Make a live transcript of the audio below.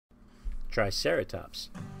Triceratops.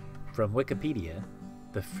 From Wikipedia,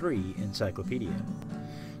 the free encyclopedia.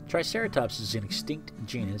 Triceratops is an extinct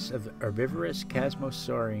genus of herbivorous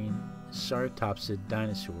chasmosaurine sauropsid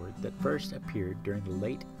dinosaur that first appeared during the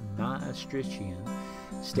late Maastrichtian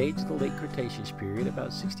stage of the late Cretaceous period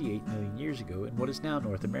about 68 million years ago in what is now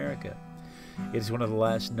North America. It is one of the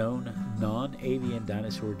last known non-avian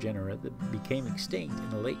dinosaur genera that became extinct in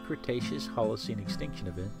the late Cretaceous Holocene extinction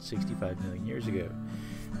event 65 million years ago.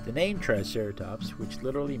 The name Triceratops, which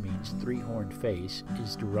literally means three-horned face,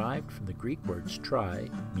 is derived from the Greek words tri,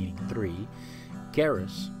 meaning three,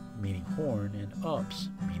 keras, meaning horn, and ops,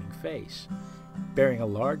 meaning face. Bearing a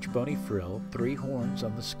large bony frill, three horns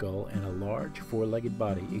on the skull, and a large four-legged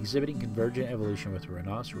body, exhibiting convergent evolution with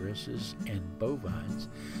rhinoceroses and bovines,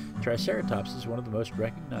 Triceratops is one of the most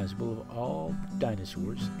recognizable of all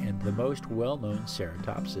dinosaurs and the most well-known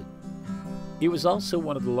ceratopsid. It was also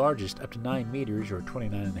one of the largest, up to 9 meters or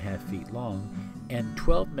 29.5 feet long, and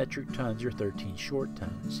 12 metric tons or 13 short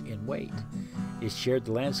tons in weight. It shared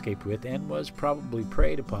the landscape with and was probably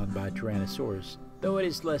preyed upon by Tyrannosaurus, though it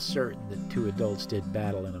is less certain that two adults did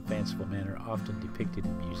battle in a fanciful manner often depicted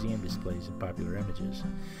in museum displays and popular images.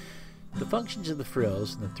 The functions of the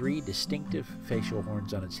frills and the three distinctive facial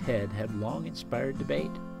horns on its head have long inspired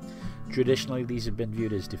debate. Traditionally, these have been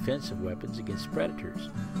viewed as defensive weapons against predators.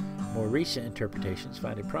 More recent interpretations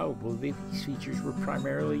find it probable that these features were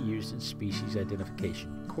primarily used in species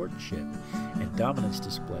identification, courtship, and dominance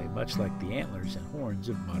display, much like the antlers and horns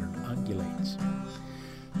of modern ungulates.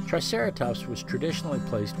 Triceratops was traditionally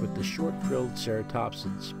placed with the short-frilled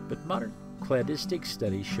ceratopsids, but modern cladistic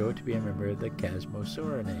studies show it to be a member of the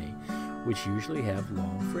Chasmosaurinae, which usually have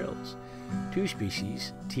long frills. Two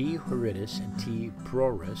species, T. horridus and T.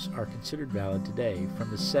 prorus, are considered valid today from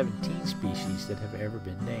the 17 species that have ever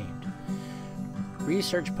been named.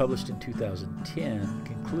 Research published in 2010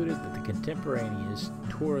 concluded that the contemporaneous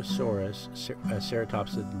Torosaurus, a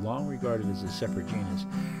ceratopsid long regarded as a separate genus,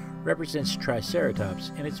 represents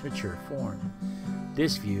Triceratops in its mature form.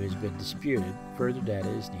 This view has been disputed. Further data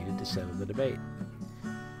is needed to settle the debate.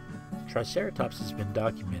 Triceratops has been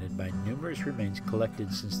documented by numerous remains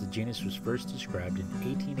collected since the genus was first described in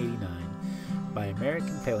 1889 by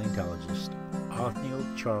American paleontologist Othniel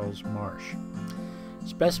Charles Marsh.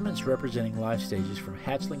 Specimens representing life stages from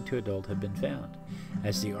hatchling to adult have been found.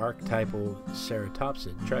 As the archetypal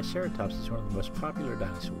ceratopsid, Triceratops is one of the most popular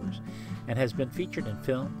dinosaurs and has been featured in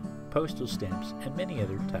film, postal stamps, and many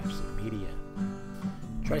other types of media.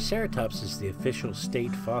 Triceratops is the official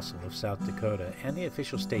state fossil of South Dakota and the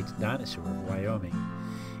official state dinosaur of Wyoming.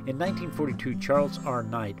 In 1942, Charles R.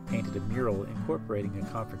 Knight painted a mural incorporating a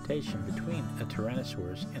confrontation between a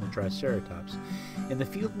Tyrannosaurus and a Triceratops in the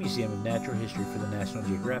Field Museum of Natural History for the National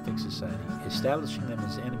Geographic Society, establishing them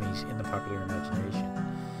as enemies in the popular imagination.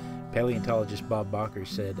 Paleontologist Bob Bacher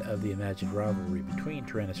said of the imagined rivalry between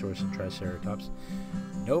Tyrannosaurus and Triceratops,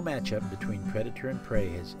 "No matchup between predator and prey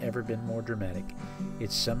has ever been more dramatic.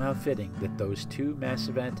 It's somehow fitting that those two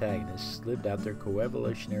massive antagonists lived out their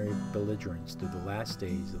coevolutionary belligerence through the last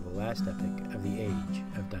days of the last epoch of the age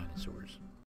of dinosaurs."